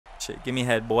Shit, give me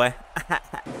head, boy.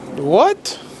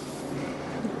 What?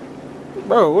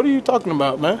 Bro, what are you talking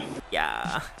about, man?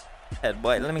 Yeah. Head,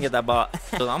 boy. Let me get that ball.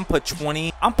 So I'm put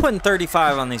 20. I'm putting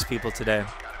 35 on these people today.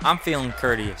 I'm feeling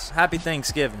courteous. Happy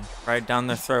Thanksgiving. Right down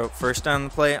their throat. First down the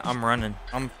play, I'm running.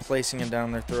 I'm placing it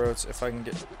down their throats if I can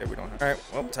get. Okay, we don't have. All right.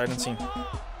 Well, tight end seam.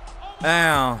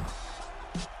 Down.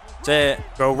 Say it.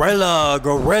 Gorilla.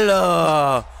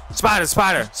 Gorilla. Spider.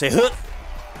 Spider. Say hook.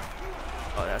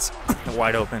 Oh, that's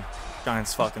wide open.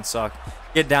 Giants fucking suck.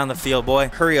 Get down the field, boy.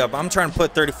 Hurry up. I'm trying to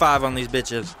put 35 on these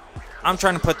bitches. I'm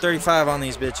trying to put 35 on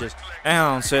these bitches.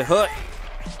 Down. Say hook.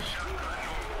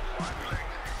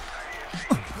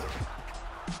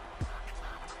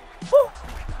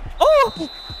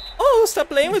 Oh, stop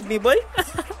playing with me, buddy.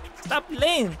 Stop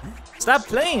playing. Stop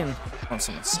playing. I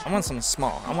want something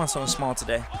small. I want something small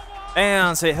today.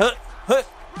 And say hut.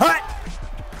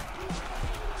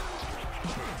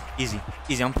 Easy.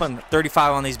 I'm putting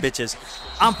 35 on these bitches.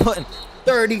 I'm putting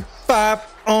 35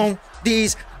 on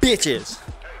these bitches.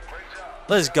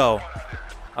 Let's go.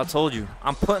 I told you.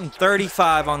 I'm putting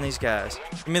 35 on these guys.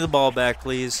 Give me the ball back,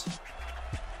 please.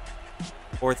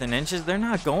 4th and inches. They're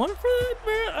not going for that,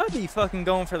 man. I'd be fucking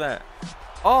going for that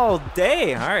all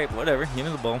day. All right, whatever. Give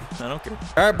me the ball. I don't care.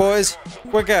 All right, boys.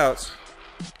 Quick outs.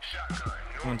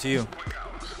 Coming to you.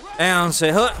 And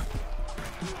say hut.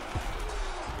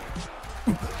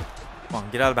 Come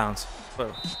on, get out of bounds.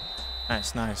 Whoa.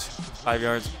 Nice. 5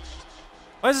 yards.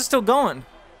 Why is it still going?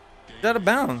 Get out of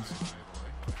bounds.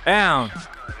 Down.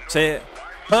 Say it.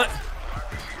 Hut.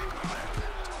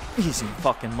 Easy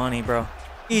fucking money, bro.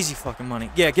 Easy fucking money.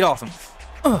 Yeah, get off him.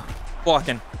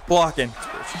 Blocking.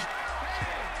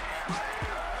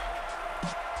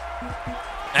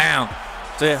 Down.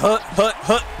 Say hut.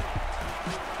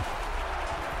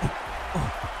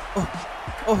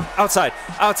 Oh, outside.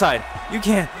 You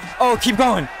can't. Oh, keep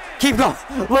going.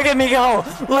 Look at me go.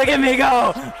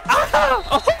 Ah!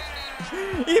 Oh,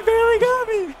 he barely got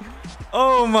me.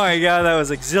 Oh my god, that was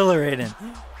exhilarating.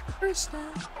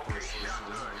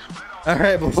 All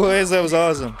right, boys, that was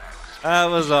awesome.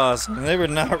 They were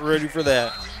not ready for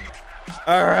that.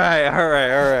 All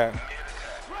right.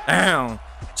 Down.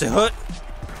 Say hut.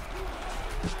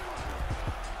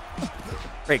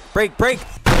 Break.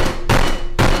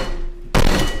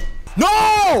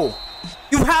 No!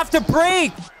 You have to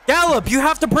break! Gallup, you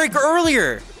have to break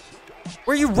earlier!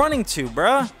 Where are you running to,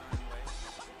 bruh?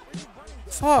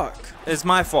 Fuck. It's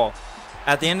my fault.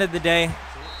 At the end of the day,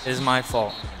 it's my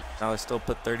fault. Now I still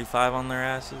put 35 on their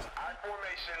asses.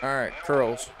 Alright,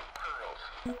 curls.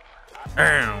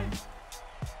 Damn.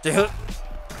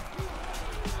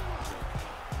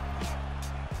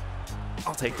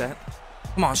 I'll take that.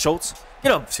 Come on, Schultz.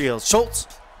 Get up, field, Schultz.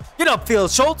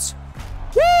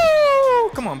 Woo!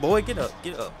 Come on, boy. Get up.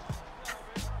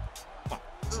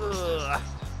 Ugh.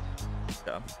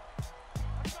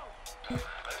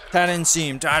 Tight end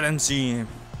seam. 17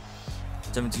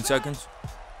 seconds.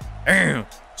 Damn.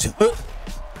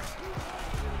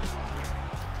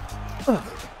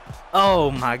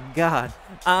 Oh my god.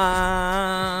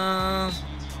 I'm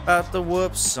about to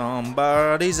whoop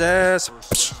somebody's ass.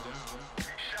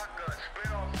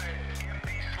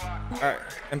 Alright,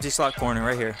 empty slot corner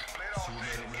right here.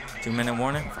 2-minute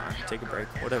warning. Fine, take a break.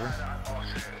 Whatever.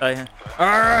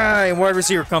 Alright, wide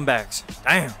receiver comebacks.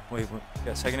 Damn. Wait, what? You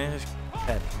got second inch?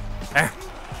 Head. Damn.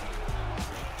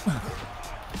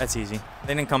 That's easy.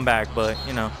 They didn't come back, but,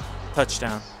 you know,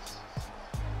 touchdown.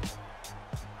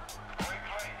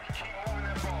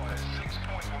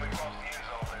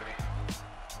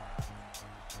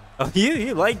 Oh,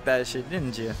 you liked that shit,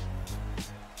 didn't you? You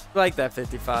like that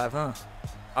 55, huh?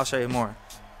 I'll show you more.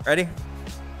 Ready?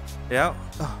 Yeah.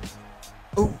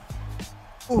 Ooh.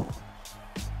 Look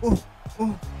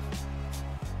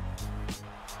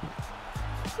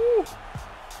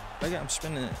at, I'm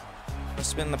spinning it. I'm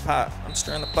spinning the pot. I'm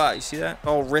stirring the pot. You see that?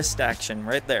 All wrist action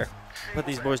right there. Put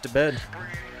these boys to bed.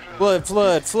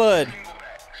 Flood.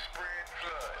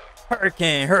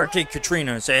 Hurricane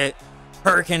Katrina. Say it.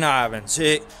 Hurricane Ivan.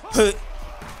 Say it.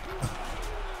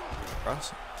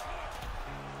 Cross.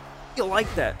 You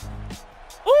like that?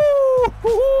 Ooh,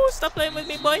 stop playing with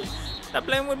me, boy.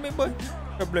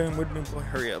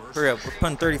 Hurry up. We're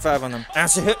putting 35 on them.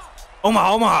 That's a hit.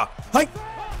 Omaha. Hi.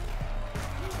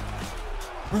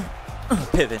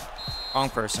 Pivot. Wrong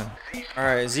person. All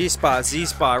right, Z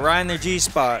spot. Right in their G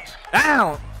spot.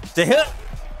 Down. To hit.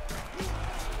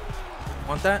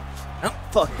 Want that? No,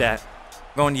 fuck that.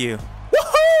 Going to you.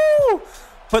 Woohoo!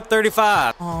 Put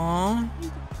 35. Aww.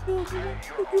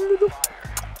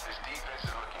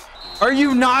 Are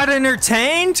you not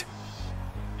entertained?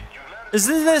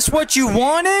 Isn't this what you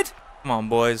wanted? Come on,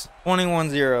 boys.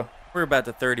 21-0. We're about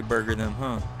to 30 burger them,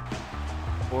 huh?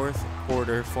 Fourth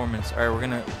quarter, 4 minutes. All right, we're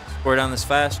gonna score down this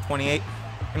fast. 28.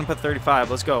 We're gonna put 35.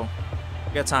 Let's go.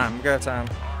 We got time. We got time.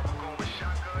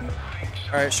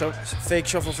 All right, fake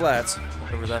shuffle flats.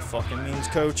 Whatever that fucking means,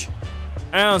 coach.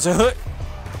 Ounce a hook.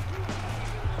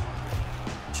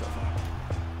 Shuffle.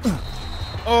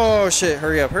 Oh shit!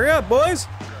 Hurry up, boys.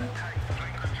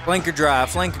 Flanker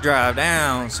drive.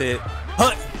 Down, sit.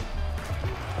 Hut.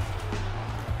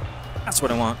 That's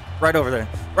what I want. Right over there.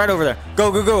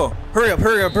 Go. Hurry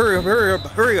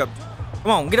up.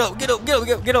 Come on, get up,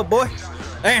 boy.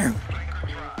 Damn.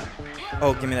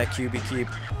 Oh, give me that QB keep.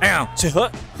 Down. Sit.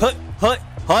 Hut.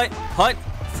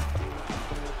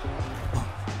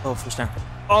 Oh, first down.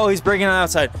 Oh, he's breaking the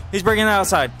outside.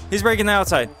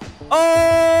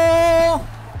 Oh!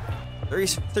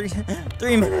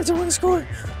 3 minutes. I want to score.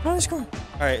 All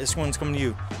right, this one's coming to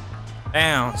you.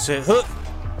 Down. Sit. Hook.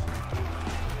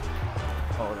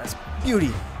 Oh, that's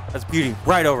beauty.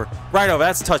 Right over.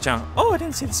 That's a touchdown. Oh, I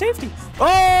didn't see the safety.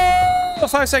 Oh,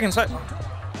 5 seconds.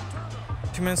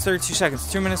 2 minutes, 32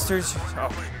 seconds. 2 minutes, 32. Oh.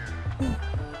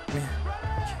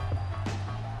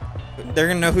 They're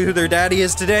going to know who their daddy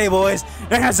is today, boys.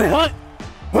 That's it. What?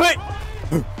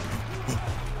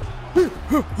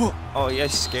 Oh, yeah,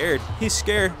 he's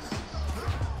scared.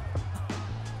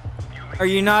 Are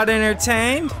you not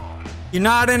entertained?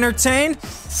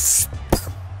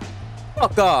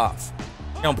 Fuck off.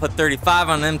 You don't put 35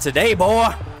 on them today,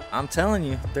 boy. I'm telling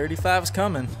you, 35's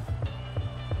coming.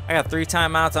 I got 3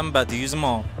 timeouts. I'm about to use them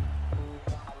all.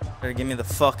 Better give me the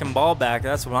fucking ball back.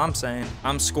 That's what I'm saying.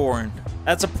 I'm scoring.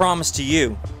 That's a promise to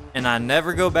you. And I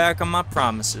never go back on my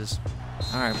promises.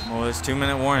 All right, boys, 2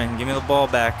 minute warning. Give me the ball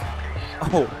back.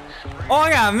 Oh,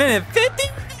 I got a minute 50.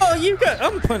 Oh,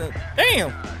 I'm putting it.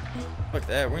 Damn. Look at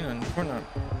that. We're not.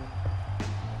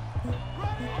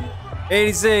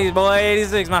 86, boy,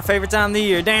 86. My favorite time of the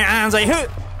year. Damn, I was like,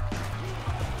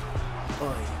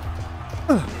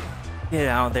 get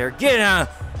out there.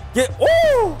 Woo!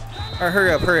 All right,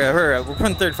 hurry up. We're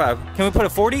putting 35. Can we put a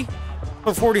 40?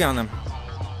 Put 40 on them.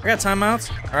 I got timeouts.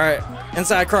 All right,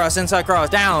 inside cross.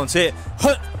 Down, sit.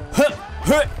 Hut.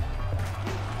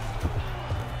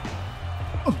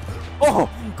 Oh,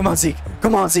 come on, Zeke.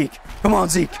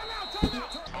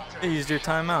 They used your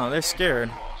timeout. They're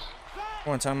scared.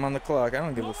 One time on the clock. I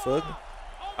don't give a fuck.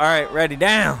 All right, ready.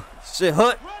 Down. Sit.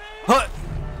 Hut.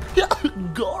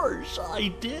 Gosh, I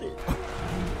did it.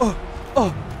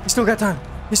 Oh, you still got time.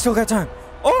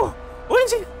 Oh, what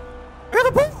is he? I got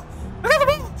the ball.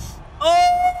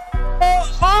 Oh.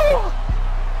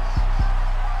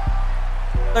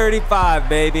 35,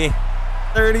 baby.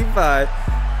 35.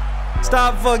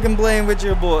 Stop fucking playing with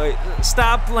your boy.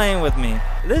 Stop playing with me.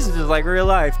 This is just like real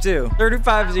life, too.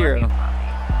 35-0.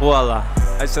 Voila.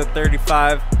 I said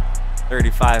 35.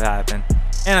 35 happened.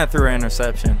 And I threw an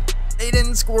interception. They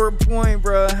didn't score a point,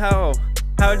 bro. How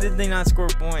did they not score a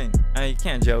point? You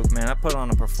can't joke, man. I put on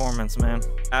a performance, man.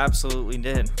 Absolutely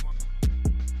did.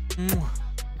 How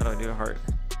do I do a heart?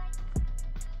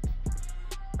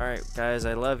 All right, guys.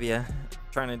 I love you.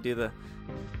 Trying to do the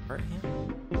heart here.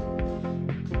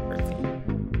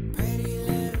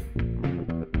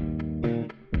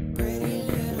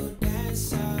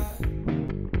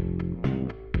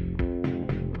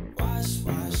 Watch